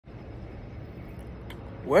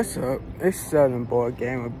What's up? It's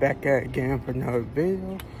Southernboigaming back at it again for another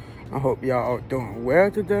video. I hope y'all are doing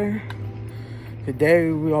well today.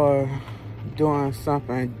 Today we are doing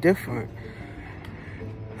something different.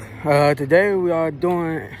 Today we are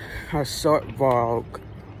doing a short vlog,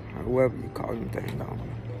 or whatever you call them things.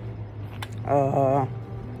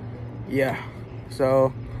 Yeah.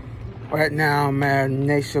 So right now I'm at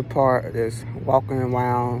Nature Park, just walking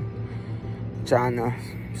around, trying to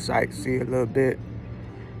sightsee a little bit.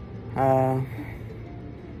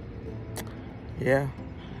 Yeah,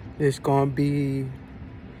 it's gonna be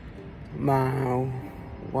my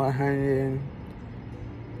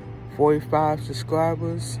 145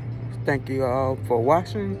 subscribers. Thank you all for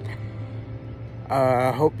watching.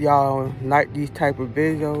 I hope y'all like these type of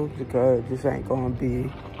videos because this ain't gonna be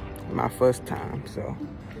my first time. So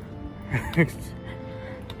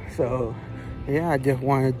yeah, I just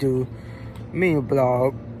want to do me a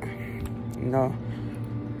vlog. You know,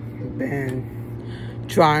 been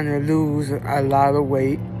trying to lose a lot of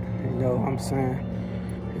weight, you know what I'm saying,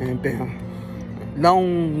 and been a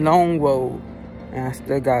long road, and I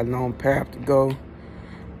still got a long path to go,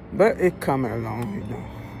 but it's coming along.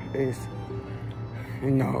 It's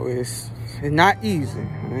not easy.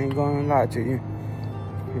 I ain't gonna lie to you.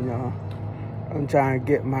 You know, I'm trying to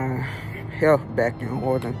get my health back in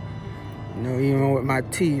order. You know, even with my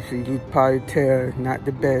teeth, you could probably tell it's not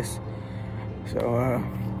the best. So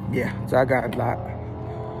yeah, so I got a lot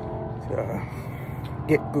to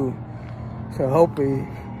get through. So hopefully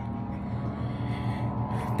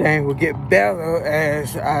things will get better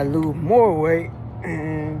as I lose more weight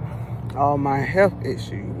and all my health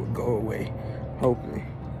issues will go away, hopefully.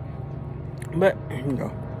 But, you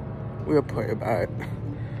know, we'll pray about it.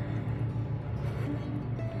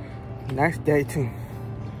 Nice day too.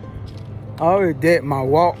 I already did my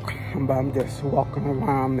walk, but I'm just walking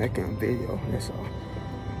around making a video, that's all.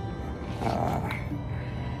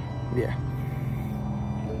 Yeah.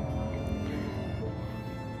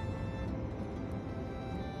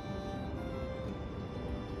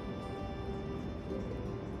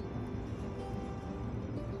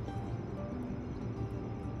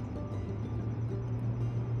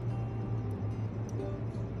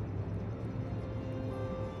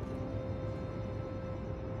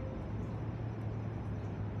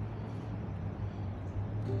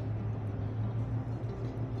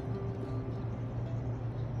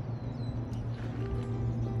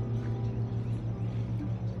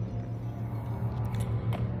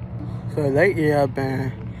 So lately I've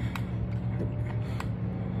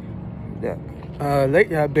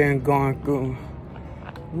been going through,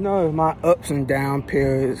 you know, my ups and down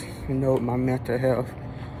periods, you know, with my mental health.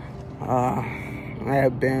 I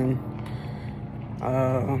have been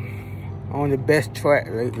on the best track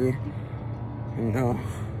lately, you know.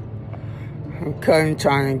 I'm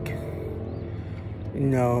trying to, you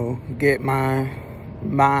know, get my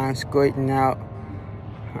mind straightened out.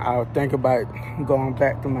 I'll think about going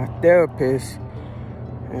back to my therapist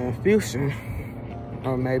in the future,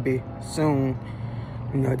 or maybe soon,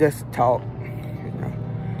 you know, just to talk, you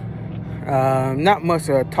know. Not much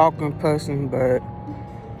of a talking person, but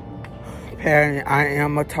apparently I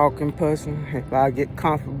am a talking person. If I get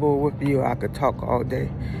comfortable with you, I could talk all day.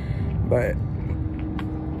 But,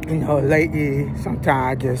 you know, lately, sometimes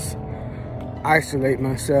I just isolate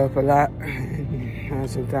myself a lot. And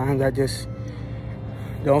sometimes I just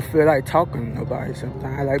don't feel like talking to nobody.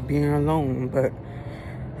 Sometimes I like being alone, but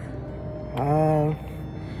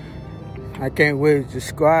I can't really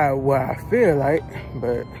describe what I feel like,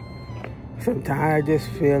 but sometimes I just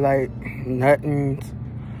feel like nothing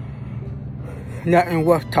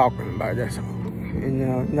worth talking about, that's all. You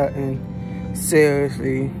know, nothing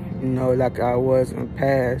seriously, you know, like I was in the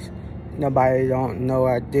past. Nobody don't know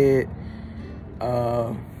I did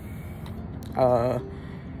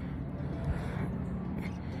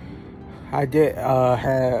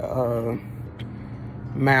have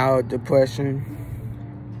mild depression,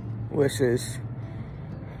 which is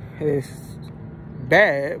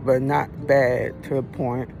bad, but not bad to the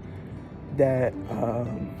point that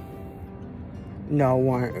no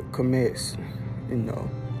one commits, you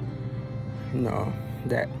know,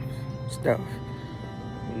 that stuff.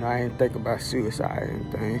 You know, I didn't think about suicide or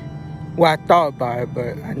anything. Well, I thought about it,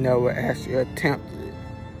 but I never actually attempted it.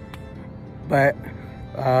 But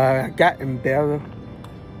I gotten better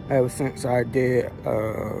ever since I did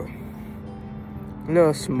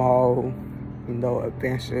little small, you know,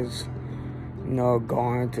 adventures, you know,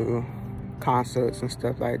 going to concerts and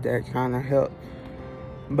stuff like that kind of helped.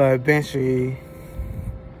 But eventually,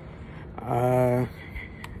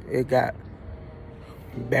 it got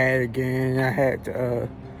bad again. I had to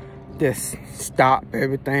just stop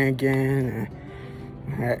everything again,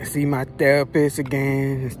 and I had to see my therapist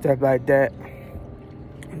again and stuff like that.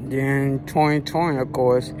 And then 2020, of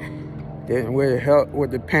course, didn't really help with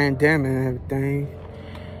the pandemic and everything,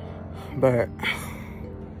 but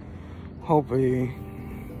hopefully,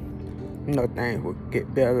 you know, things will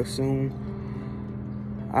get better soon.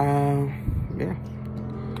 Yeah.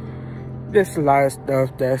 Just a lot of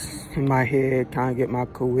stuff that's in my head, kind of get my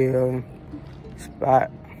career spot,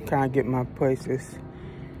 kind of get my places,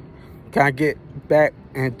 kind of get back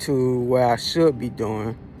into what I should be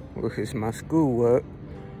doing, which is my schoolwork.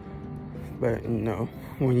 But, you know,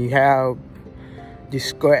 when you have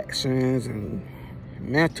distractions and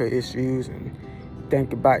mental issues and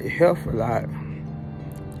think about your health a lot,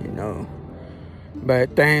 you know,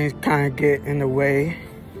 but things kind of get in the way.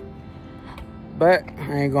 But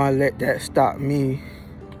I ain't gonna let that stop me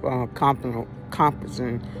from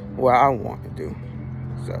accomplishing what I want to do.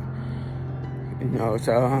 So, you know,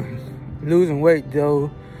 losing weight though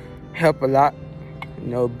help a lot. You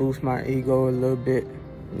know, boost my ego a little bit,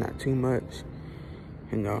 not too much.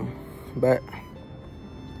 You know, but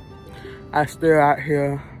I still out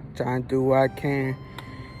here trying to do what I can,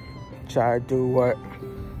 try to do what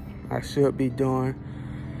I should be doing.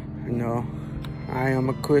 You know, I am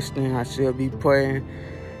a Christian. I should be praying,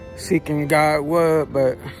 seeking God's word,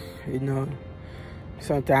 but, you know,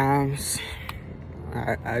 sometimes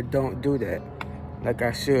I don't do that like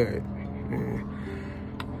I should.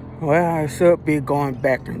 Well, I should be going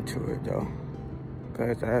back into it, though,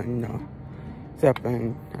 because, you know,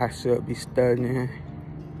 something I should be studying,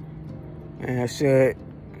 and I should,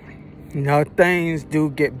 you know, things do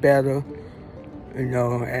get better, you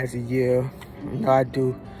know, as a year. You know, I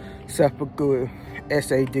do suffer good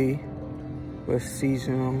SAD with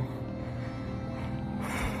seasonal,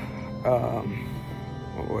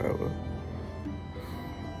 whatever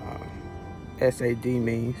SAD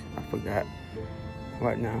means. I forgot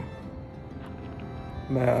right now.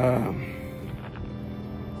 But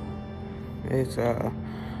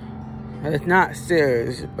it's not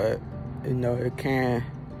serious, but, you know, it can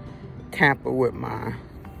tamper with my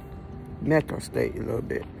mental state a little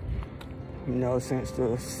bit. You know, since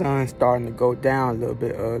the sun's starting to go down a little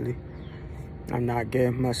bit early, I'm not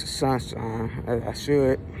getting much sunshine as I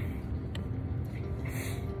should.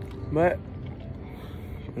 But,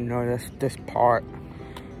 you know, that's this part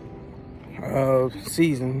of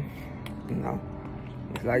season. You know,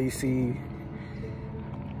 it's like you see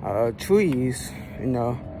trees, you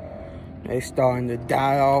know, they starting to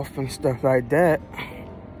die off and stuff like that.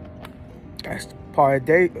 That's part of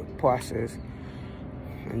their process.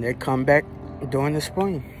 And they come back during the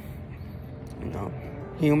spring. You know,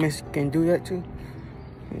 humans can do that too.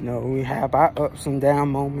 You know, we have our ups and down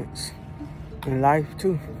moments in life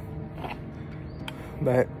too.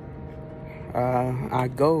 But our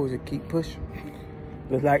goal is to keep pushing.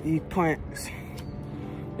 Just like these plants,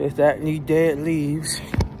 just like these dead leaves.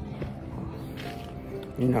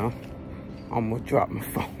 You know, I'm gonna drop my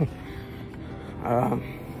phone.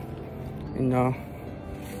 You know,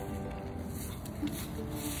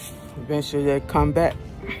 eventually they come back,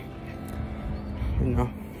 you know,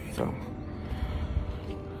 so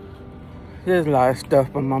there's a lot of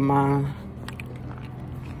stuff on my mind.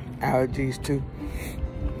 Allergies too,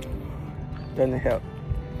 doesn't help.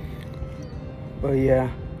 But yeah,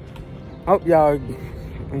 hope y'all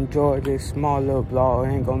enjoy this small little vlog.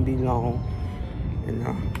 It ain't gonna be long, you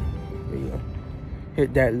know.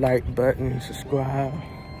 Hit that like button and subscribe.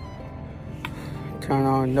 Turn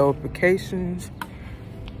on notifications.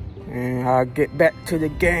 And I'll get back to the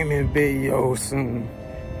gaming video soon.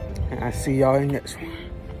 And I'll see y'all in the next one.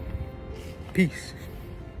 Peace.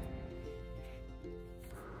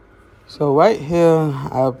 So right here,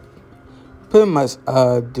 I pretty much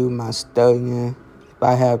do my studying if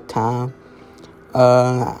I have time.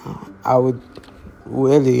 I would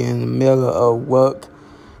really in the middle of work,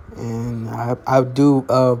 and I do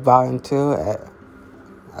volunteer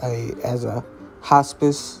as a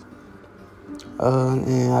hospice.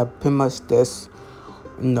 And I pretty much just,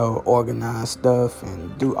 you know, organize stuff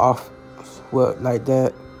and do off work like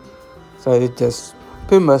that. So it's just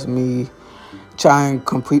pretty much me trying to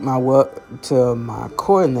complete my work till my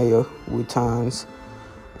coordinator returns.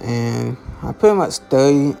 And I pretty much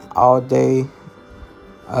study all day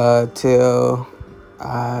till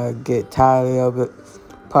I get tired of it,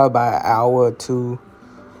 probably about an hour or two.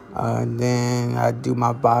 And then I do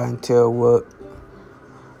my volunteer work.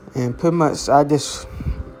 And pretty much I just,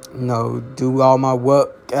 you know, do all my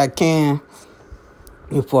work I can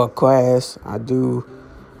before class. I do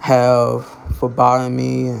have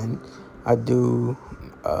phlebotomy, and I do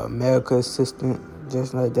medical assistant,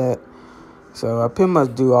 just like that. So I pretty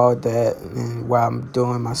much do all that and while I'm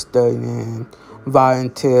doing my studying and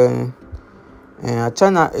volunteering. And I try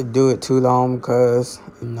not to do it too long because,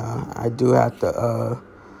 I do have to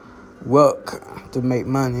work to make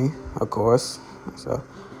money, of course. So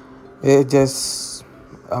it's just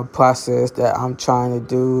a process that I'm trying to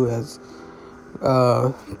do as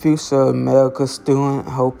a future medical student,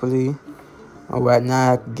 hopefully. Right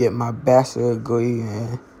now I can get my bachelor's degree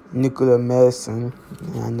in nuclear medicine.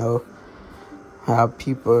 And I know how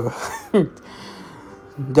people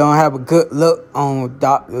don't have a good look on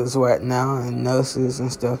doctors right now and nurses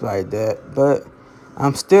and stuff like that. But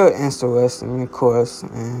I'm still interested, of course,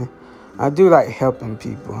 and I do like helping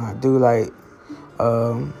people. I do like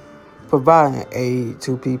providing aid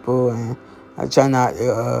to people, and I try not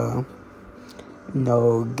to,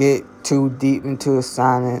 get too deep into the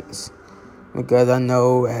science because I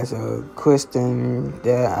know as a Christian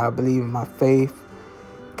that I believe in my faith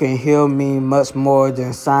can heal me much more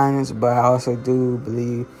than science, but I also do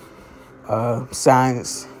believe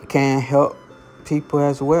science can help people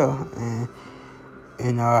as well.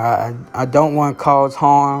 And I don't want to cause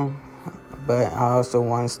harm, but I also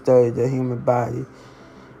want to study the human body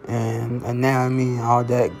and anatomy and all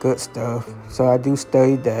that good stuff. So I do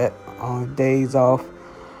study that on days off,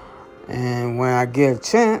 and when I get a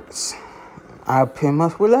chance, I pretty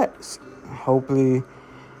much relax. Hopefully,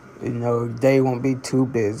 day won't be too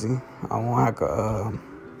busy. I won't have to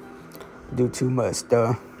do too much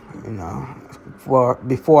stuff.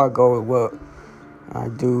 Before I go to work, I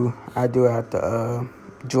do have to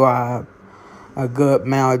drive a good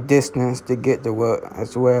amount of distance to get to work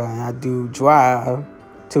as well, and I do drive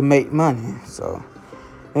to make money. So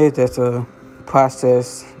it's just a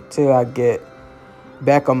process till I get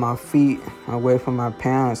back on my feet, away from my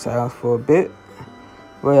parents' house for a bit.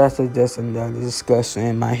 But that's just another discussion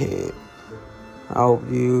in my head. I hope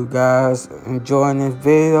you guys enjoying this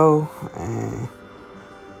video, and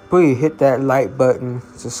please hit that like button,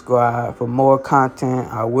 subscribe for more content.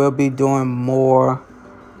 I will be doing more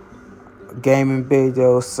gaming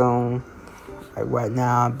videos soon. Like right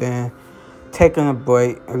now, I've been taking a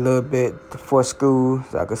break a little bit for school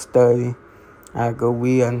so I could study. I could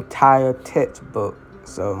read an entire textbook.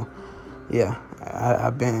 So, yeah,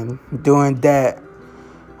 I've been doing that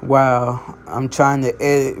while I'm trying to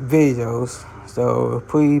edit videos. So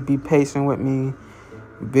please be patient with me.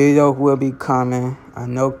 Videos will be coming. I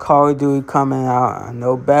know Call of Duty coming out. I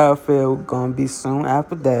know Battlefield gonna be soon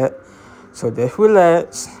after that. So just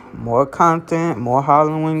relax. More content, more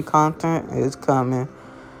Halloween content is coming.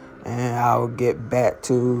 And I'll get back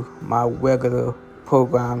to my regular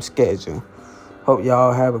program schedule. Hope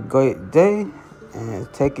y'all have a great day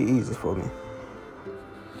and take it easy for me.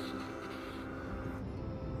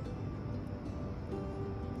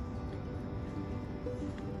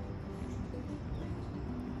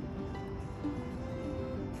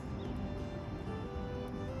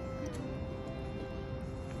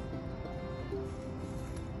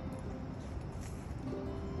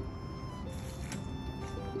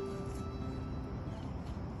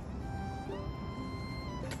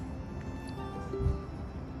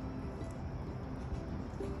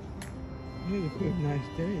 It's a pretty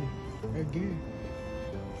nice day again.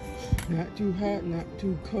 Not too hot, not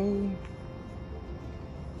too cold.